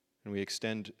 And we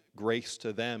extend grace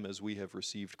to them as we have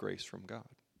received grace from God.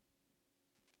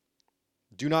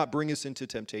 Do not bring us into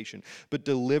temptation, but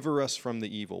deliver us from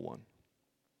the evil one.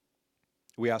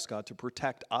 We ask God to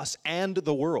protect us and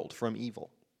the world from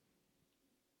evil.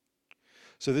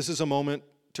 So this is a moment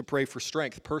to pray for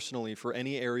strength personally for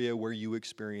any area where you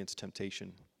experience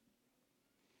temptation,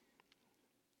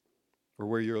 or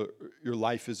where your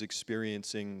life is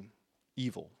experiencing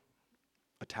evil,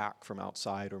 attack from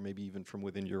outside, or maybe even from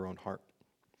within your own heart.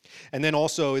 And then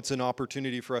also it's an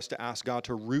opportunity for us to ask God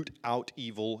to root out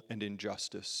evil and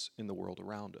injustice in the world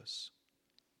around us,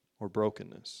 or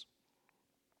brokenness.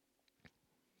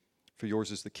 For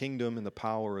yours is the kingdom and the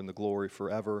power and the glory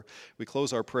forever. We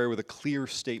close our prayer with a clear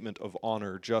statement of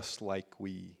honor, just like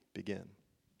we begin.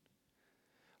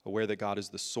 Aware that God is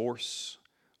the source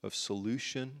of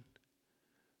solution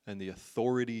and the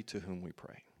authority to whom we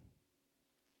pray.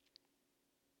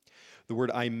 The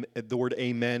word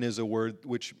amen is a word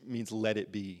which means let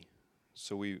it be.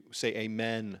 So we say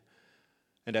amen.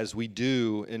 And as we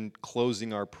do in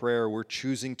closing our prayer, we're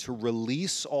choosing to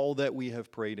release all that we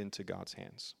have prayed into God's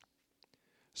hands.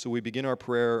 So we begin our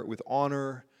prayer with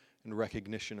honor and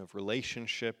recognition of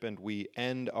relationship, and we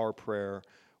end our prayer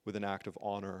with an act of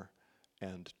honor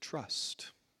and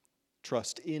trust.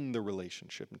 Trust in the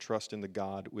relationship and trust in the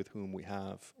God with whom we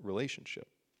have relationship.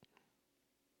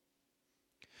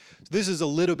 So this is a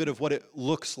little bit of what it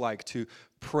looks like to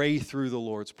pray through the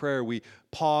Lord's Prayer. We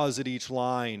pause at each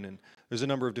line, and there's a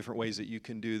number of different ways that you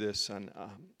can do this. And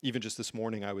even just this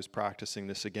morning, I was practicing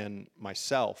this again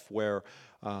myself, where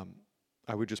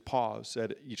I would just pause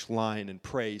at each line and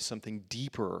pray something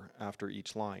deeper after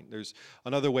each line. There's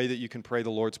another way that you can pray the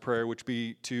Lord's Prayer, which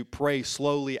be to pray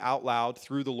slowly out loud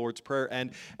through the Lord's Prayer.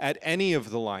 And at any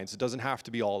of the lines, it doesn't have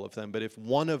to be all of them, but if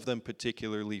one of them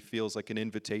particularly feels like an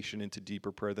invitation into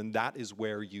deeper prayer, then that is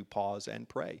where you pause and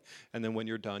pray. And then when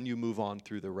you're done, you move on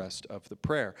through the rest of the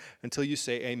prayer until you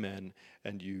say amen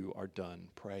and you are done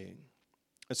praying.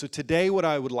 And so today, what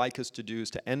I would like us to do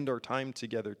is to end our time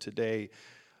together today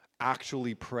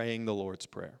actually praying the Lord's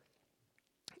Prayer.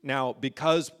 Now,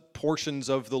 because portions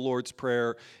of the Lord's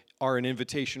Prayer are an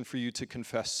invitation for you to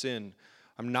confess sin,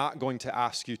 I'm not going to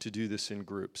ask you to do this in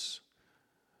groups,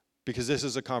 because this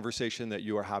is a conversation that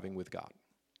you are having with God.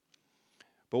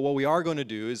 But what we are going to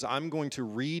do is I'm going to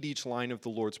read each line of the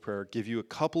Lord's Prayer, give you a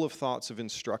couple of thoughts of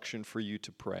instruction for you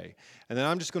to pray, and then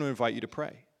I'm just going to invite you to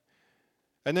pray.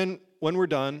 And then when we're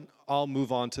done, I'll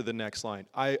move on to the next line.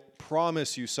 I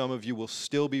promise you some of you will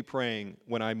still be praying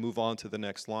when I move on to the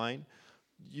next line.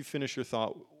 You finish your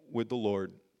thought with the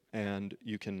Lord, and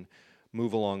you can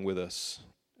move along with us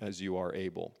as you are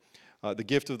able. The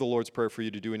gift of the Lord's Prayer for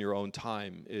you to do in your own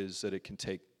time is that it can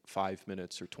take 5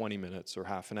 minutes or 20 minutes or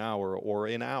half an hour or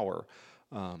an hour,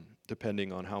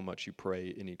 depending on how much you pray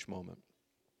in each moment.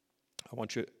 I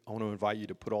want to invite you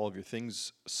to put all of your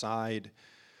things aside,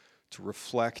 to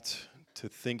reflect, to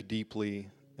think deeply,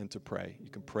 and to pray. You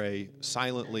can pray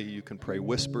silently, you can pray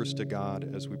whispers to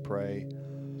God as we pray,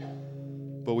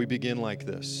 but we begin like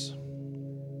this.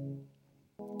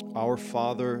 Our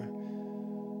Father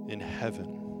in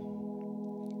heaven,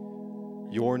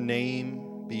 your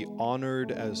name be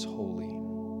honored as holy.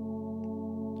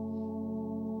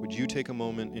 Would you take a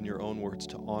moment in your own words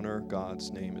to honor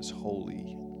God's name as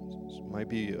holy? It might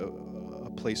be a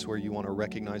place where you want to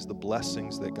recognize the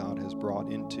blessings that God has brought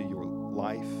into your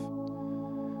life.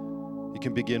 You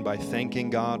can begin by thanking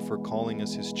God for calling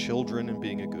us his children and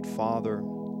being a good father,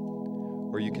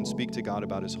 or you can speak to God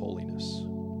about his holiness.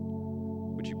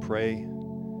 Would you pray,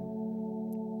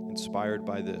 inspired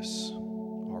by this?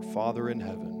 Our Father in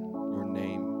heaven, your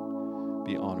name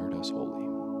be honored as holy.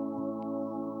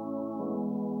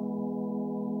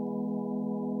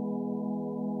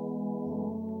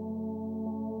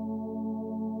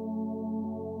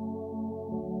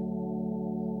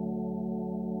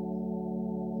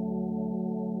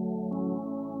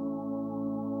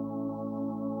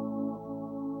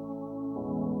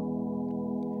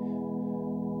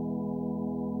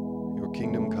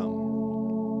 Kingdom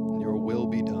come, and your will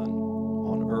be done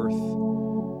on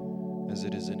earth as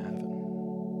it is in heaven.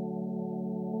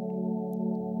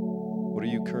 What are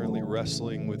you currently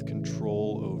wrestling with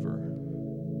control over?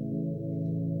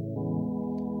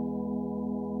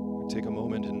 Take a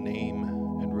moment and name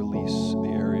and release the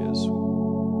areas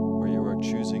where you are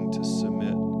choosing to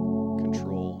submit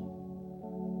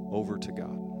control over to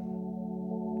God.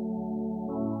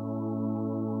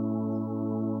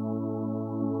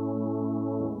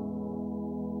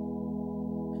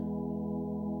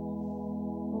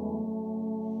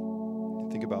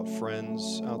 about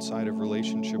friends outside of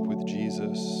relationship with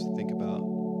Jesus. Think about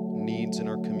needs in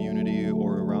our community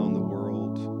or around the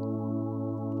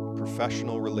world,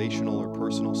 professional, relational, or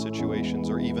personal situations,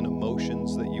 or even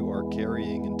emotions that you are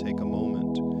carrying, and take a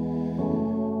moment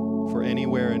for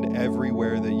anywhere and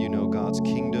everywhere that you know God's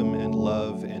kingdom and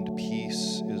love and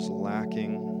peace is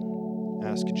lacking.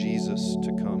 Ask Jesus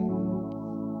to come.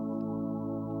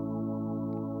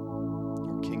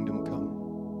 Your kingdom come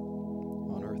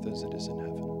on earth as it is in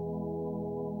heaven.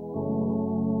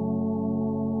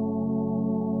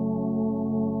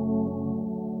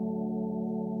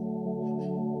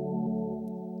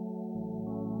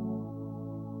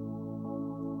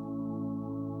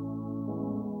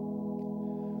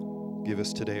 Give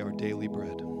us today our daily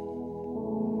bread.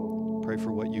 Pray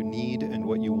for what you need and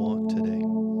what you want today.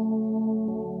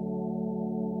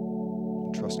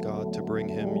 Trust God to bring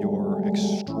him your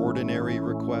extraordinary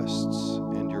requests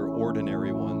and your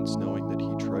ordinary ones, knowing that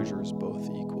he treasures both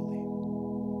equally.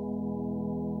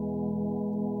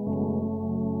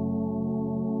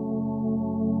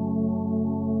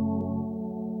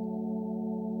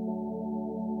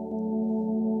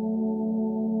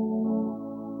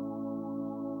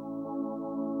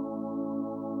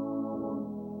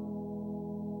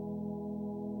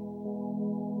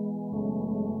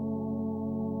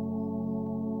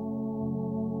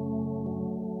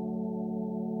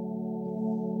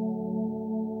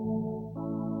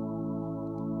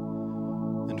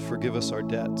 Forgive us our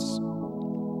debts,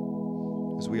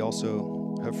 as we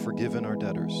also have forgiven our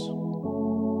debtors.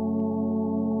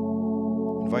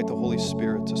 Invite the Holy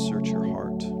Spirit to search your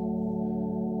heart,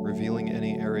 revealing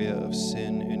any area of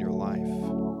sin in your life.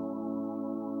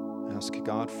 Ask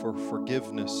God for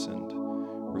forgiveness and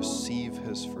receive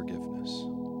his forgiveness.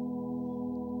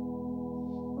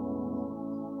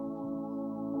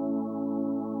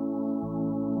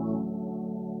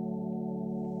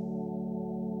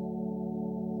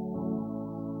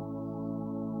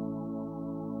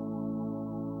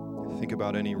 Think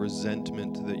about any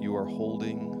resentment that you are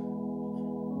holding.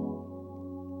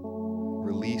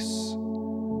 Release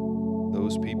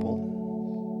those people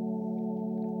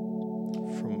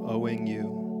from owing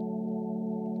you.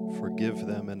 Forgive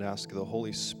them and ask the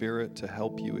Holy Spirit to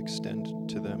help you extend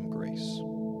to them grace.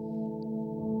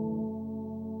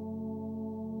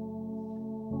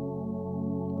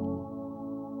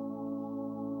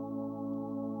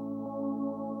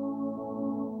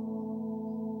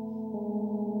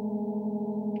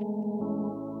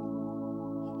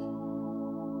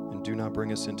 Do not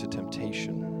bring us into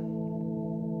temptation,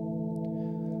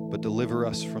 but deliver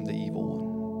us from the evil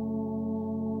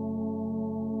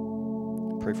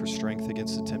one. Pray for strength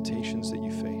against the temptations that you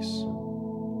face.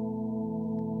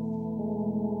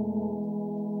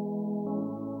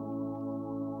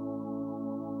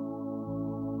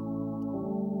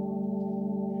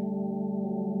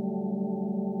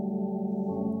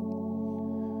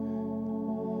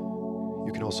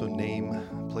 You can also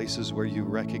name places where you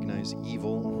recognize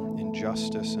evil,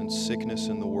 injustice, and sickness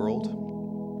in the world,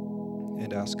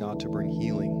 and ask God to bring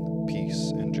healing,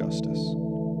 peace, and justice.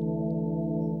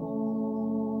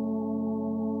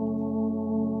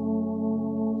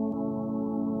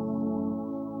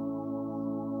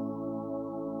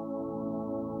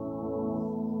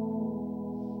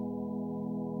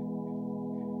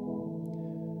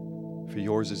 For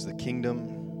yours is the kingdom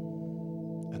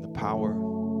and the power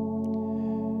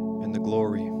and the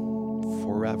glory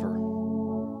forever.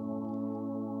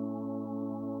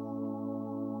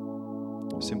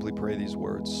 Simply pray these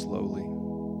words slowly,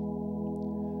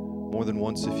 more than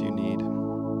once if you need.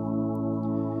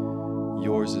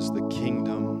 Yours is the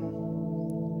kingdom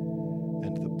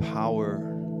and the power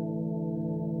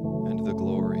and the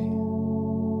glory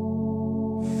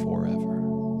forever.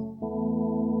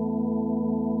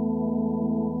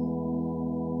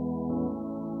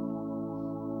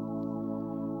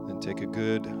 Take a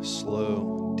good,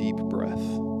 slow, deep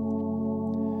breath,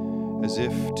 as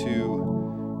if to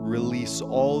release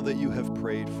all that you have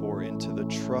prayed for into the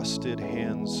trusted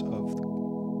hands of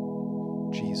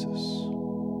Jesus.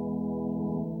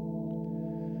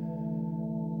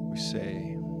 We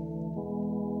say,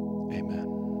 Amen.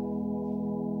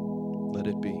 Let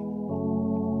it be.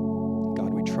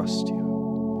 God, we trust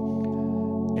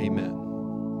you. Amen.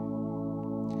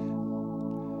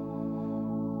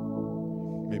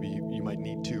 Maybe you might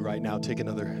need to right now take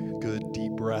another good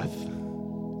deep breath.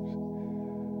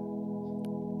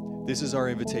 This is our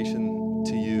invitation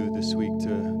to you this week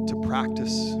to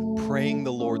practice praying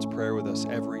the Lord's Prayer with us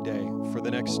every day for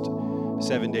the next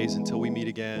 7 days until we meet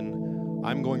again.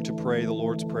 I'm going to pray the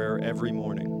Lord's Prayer every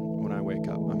morning when I wake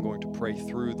up. I'm going to pray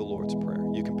through the Lord's Prayer.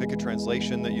 You can pick a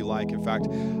translation that you like. In fact,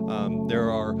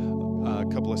 there are a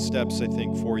couple of steps, I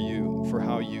think, for you for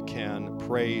how you can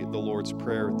pray the Lord's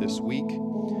Prayer this week. We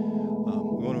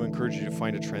want to encourage you to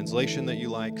find a translation that you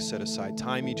like, set aside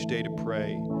time each day to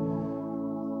pray.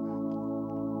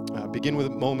 Begin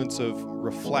with moments of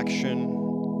reflection.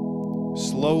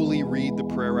 Slowly read the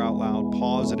prayer out loud.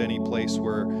 Pause at any place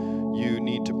where you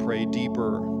need to pray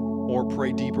deeper or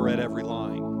pray deeper at every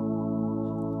line.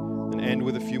 And end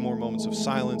with a few more moments of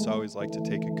silence. I always like to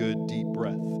take a good deep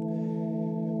breath.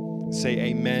 Say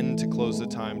amen to close the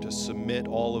time, to submit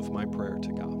all of my prayer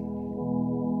to God.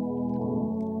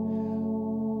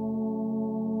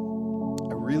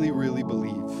 I really, really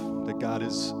believe that God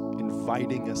is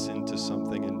inviting us into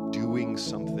something and doing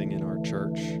something in our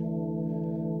church.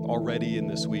 Already in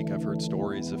this week, I've heard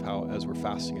stories of how, as we're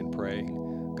fasting and praying,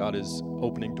 God is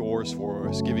opening doors for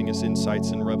us, giving us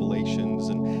insights and revelations,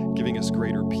 and giving us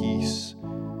greater peace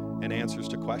and answers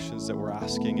to questions that we're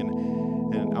asking.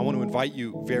 And I want to invite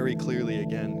you very clearly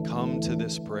again, come to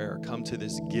this prayer, come to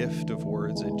this gift of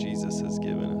words that Jesus has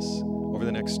given us over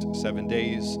the next 7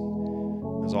 days,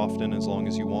 as often, as long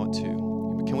as you want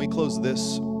to. Can we close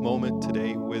this moment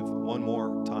today with one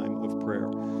more time of prayer?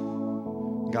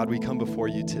 God, we come before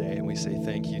you today and we say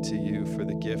thank you to you for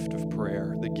the gift of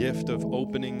prayer, the gift of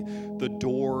opening the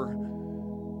door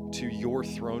to your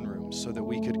throne room so that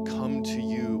we could come to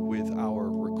you with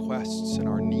our requests and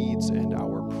our needs and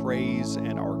our praise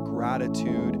and our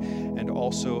gratitude and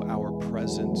also our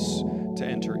presence, to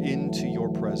enter into your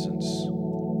presence,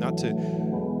 not to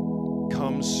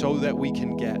come so that we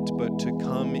can get, but to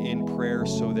come in prayer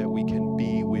so that we can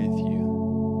be with you.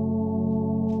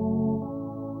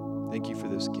 Thank you for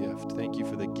this gift. Thank you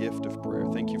for the gift of prayer.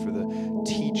 Thank you for the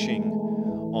teaching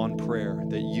on prayer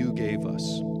that you gave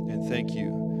us. And thank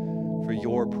you for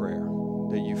your prayer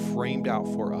that you framed out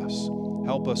for us.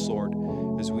 Help us, Lord,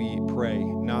 as we pray,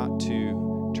 not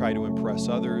to try to impress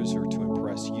others or to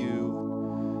impress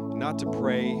you, not to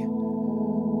pray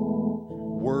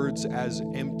words as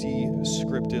empty,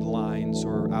 scripted lines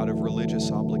or out of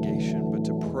religious obligation, but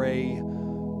to pray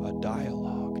a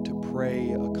dialogue, to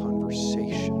pray a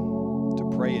conversation, to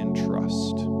pray in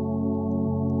trust.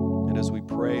 And as we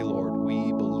pray, Lord,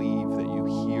 we believe that you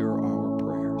hear our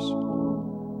prayers.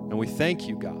 And we thank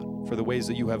you, God, for the ways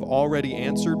that you have already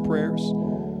answered prayers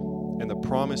and the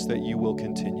promise that you will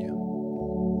continue.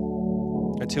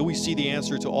 Until we see the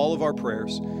answer to all of our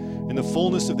prayers and the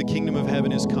fullness of the kingdom of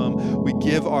heaven has come, we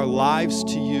give our lives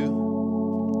to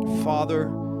you,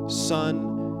 Father,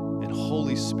 Son, and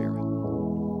Holy Spirit.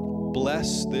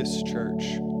 Bless this church,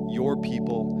 your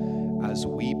people, as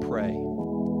we pray,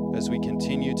 as we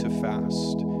continue to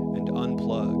fast and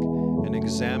unplug and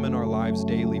examine our lives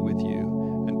daily with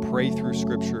you and pray through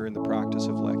Scripture in the practice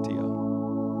of Lectio.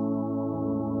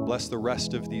 Bless the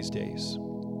rest of these days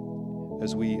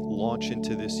as we launch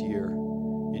into this year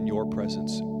in your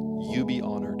presence. You be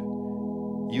honored.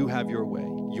 You have your way.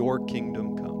 Your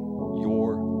kingdom come.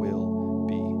 Your will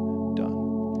be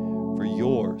done. For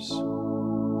yours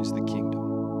is the kingdom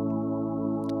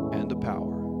and the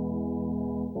power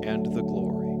and the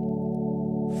glory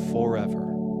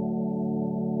forever